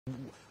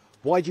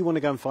Why do you want to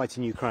go and fight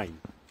in Ukraine?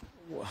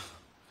 Well,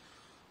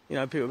 you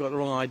know, people got the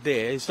wrong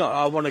idea. It's not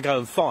I want to go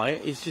and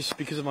fight, it's just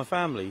because of my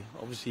family.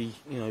 Obviously,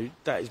 you know,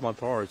 that is my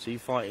priority.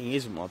 Fighting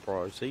isn't my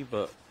priority,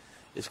 but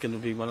it's going to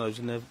be one of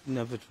those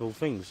inevitable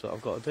things that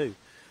I've got to do.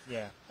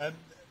 Yeah.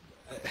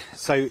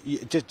 So,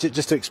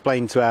 just to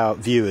explain to our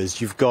viewers,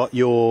 you've got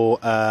your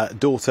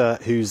daughter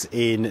who's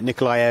in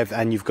Nikolaev,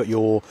 and you've got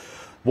your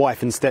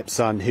wife and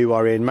stepson who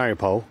are in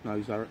Mariupol.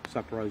 No,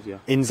 Zaporozhye.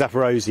 In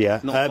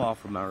Zaporozhye. Not far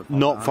from Mariupol.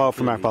 Not far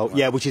from Mariupol,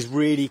 yeah, which is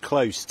really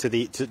close to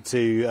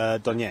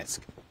Donetsk.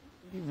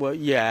 Well,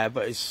 yeah,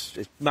 but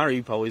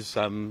Mariupol is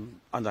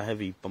under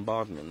heavy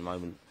bombardment at the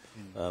moment.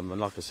 And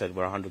like I said,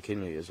 we're 100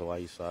 kilometres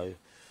away, so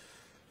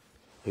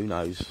who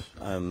knows.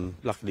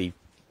 Luckily,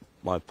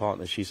 my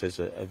partner, she says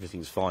that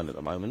everything's fine at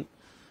the moment,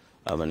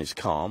 and it's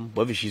calm.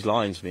 Whether she's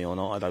lying to me or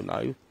not, I don't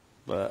know,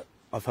 but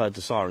I've heard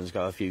the sirens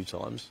go a few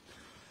times.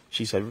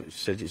 She said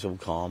it's all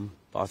calm,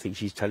 but I think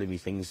she's telling me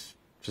things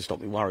to stop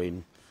me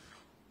worrying.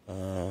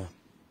 I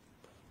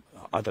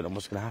don't know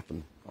what's going to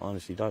happen. I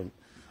honestly don't.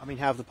 I mean,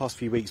 how have the past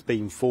few weeks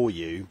been for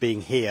you,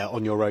 being here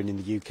on your own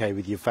in the UK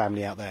with your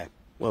family out there?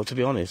 Well, to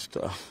be honest,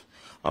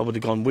 I would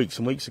have gone weeks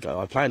and weeks ago.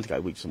 I planned to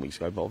go weeks and weeks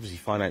ago, but obviously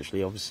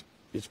financially,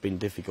 it's been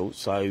difficult.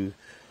 So,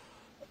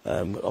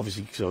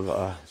 obviously, because I've got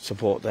to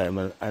support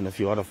them and a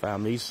few other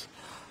families,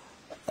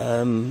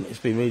 it's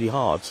been really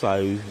hard.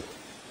 So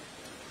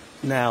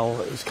now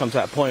it's come to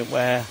that point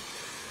where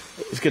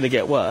it's going to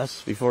get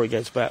worse before it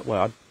gets better.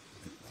 Well,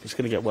 it's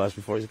going to get worse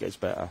before it gets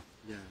better.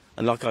 Yeah.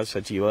 And like I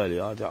said to you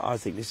earlier, I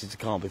think this is the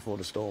calm before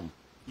the storm.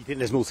 You think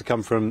there's more to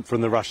come from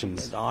the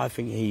Russians? I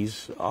think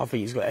he's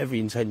got every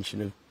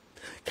intention of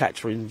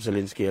capturing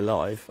Zelensky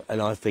alive,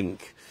 and I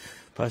think,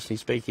 personally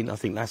speaking, I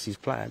think that's his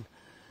plan.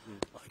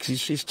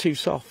 Because he's too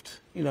soft.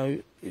 You know,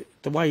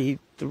 the way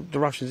the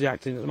Russians are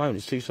acting at the moment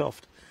is too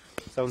soft.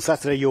 So on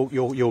Saturday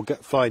you're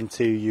flying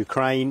to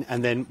Ukraine,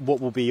 and then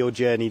what will be your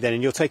journey then?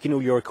 And you're taking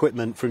all your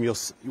equipment from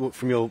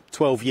your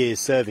 12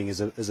 years serving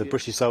as a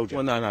British soldier.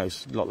 Well, no,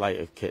 it's a lot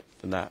later kit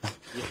than that.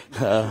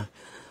 Yeah.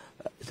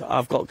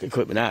 I've got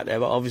equipment out there,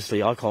 but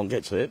obviously I can't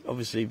get to it.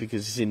 Obviously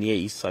because it's in the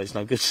east, so it's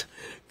no good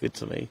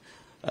to me.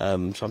 So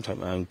I'm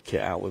taking my own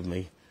kit out with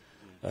me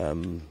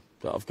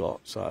that I've got.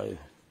 So.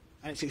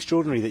 And it's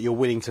extraordinary that you're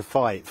willing to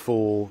fight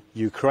for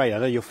Ukraine. I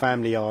know your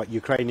family are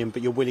Ukrainian,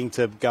 but you're willing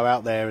to go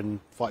out there and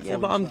fight for them. Yeah,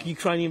 but I'm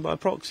Ukrainian by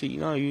proxy, you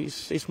know,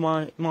 it's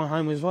my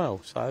home as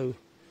well. So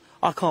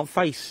I can't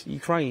face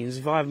Ukrainians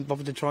if I haven't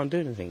bothered to try and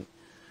do anything,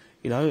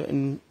 you know.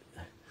 And,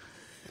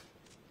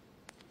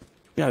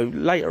 you know,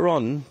 later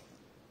on,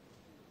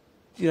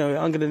 you know,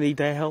 I'm going to need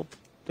their help.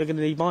 They're going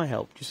to need my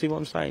help. Do you see what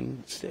I'm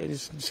saying?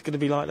 It's going to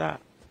be like that.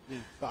 Yeah.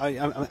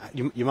 But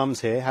your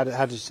mum's here. How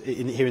does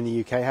here in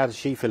the UK? How does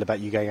she feel about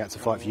you going out to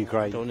fight for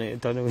Ukraine? Don't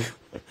know.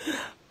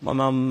 My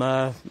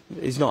mum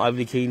is not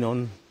overly keen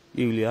on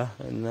Yulia,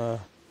 and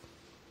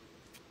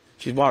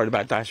she's worried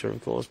about Dasha,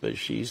 of course, but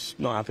she's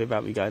not happy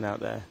about me going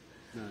out there.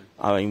 No.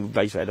 I mean, we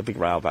basically had a big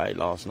row about it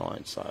last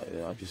night, so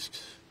I just,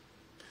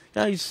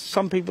 you know,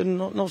 some people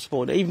are not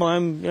supporting it. Even my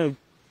own, you know,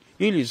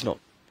 Yulia's not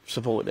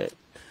supporting it.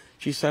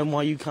 She's saying, why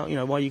are you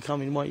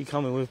coming?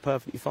 We're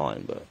perfectly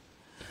fine, but.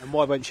 And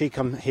why won't she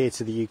come here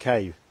to the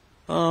UK?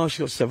 Oh, she's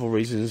got several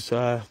reasons.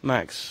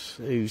 Max,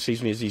 who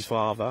sees me as his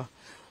father,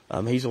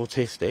 he's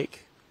autistic,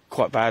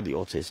 quite badly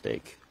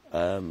autistic.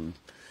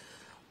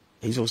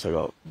 He's also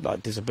got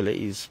like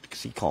disabilities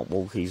because he can't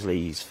walk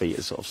easily. His feet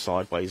are sort of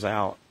sideways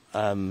out.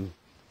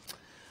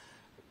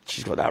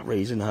 She's got that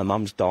reason. Her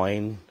mum's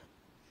dying.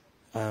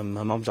 Her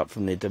mum's up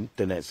from the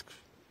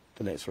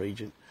Donetsk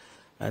region,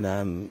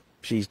 and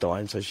she's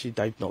dying. So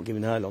they've not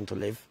given her long to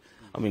live.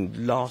 I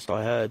mean, last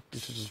I heard,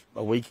 this was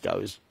a week ago,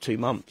 it was 2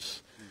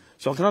 months.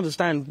 So I can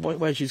understand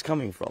where she's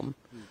coming from.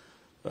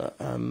 But,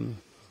 and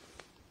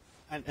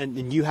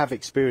you have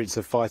experience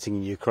of fighting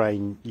in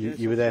Ukraine.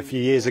 You were there a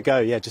few years ago.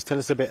 Yeah, just tell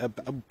us a bit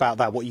about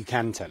that, what you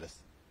can tell us.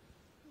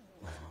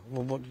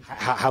 Well,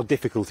 how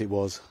difficult it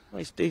was.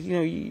 It's,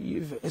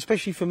 you know,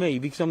 especially for me,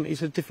 because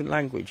it's a different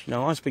language. You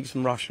know, I speak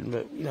some Russian,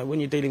 but, you know, when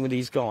you're dealing with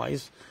these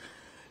guys,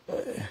 you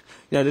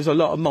know, there's a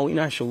lot of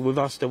multinational. With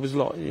us, there was a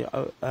lot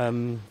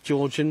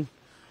Georgian,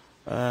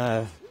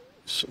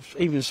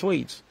 even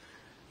Swedes,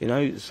 you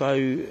know, so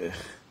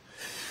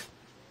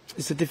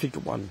it's a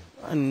difficult one.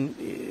 And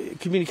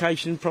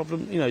communication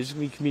problem, you know, there's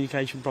going to be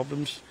communication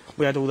problems.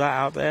 We had all that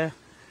out there.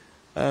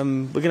 We're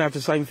going to have the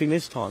same thing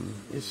this time.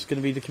 It's going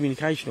to be the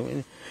communication.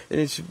 And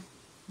it's, you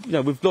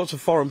know, with lots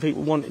of foreign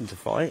people wanting to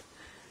fight,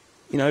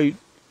 you know,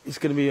 it's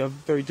going to be a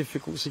very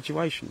difficult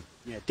situation.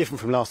 Yeah,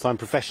 different from last time.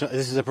 This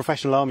is a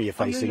professional army you're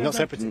facing, not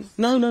separatists.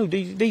 No,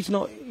 these are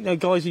not, you know,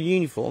 guys in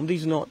uniform.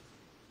 These are not,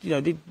 you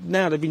know,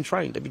 now they've been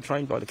trained. They've been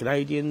trained by the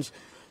Canadians,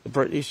 the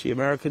British, the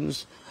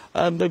Americans.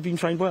 They've been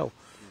trained well.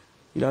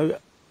 You know,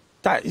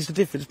 that is the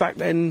difference. Back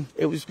then,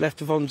 it was left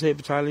to volunteer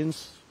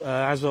battalions,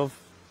 Azov,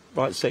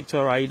 Right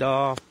Sector,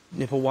 Adar,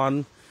 Nipple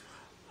 1.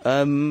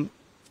 So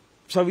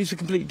it's a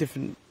completely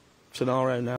different scenario now.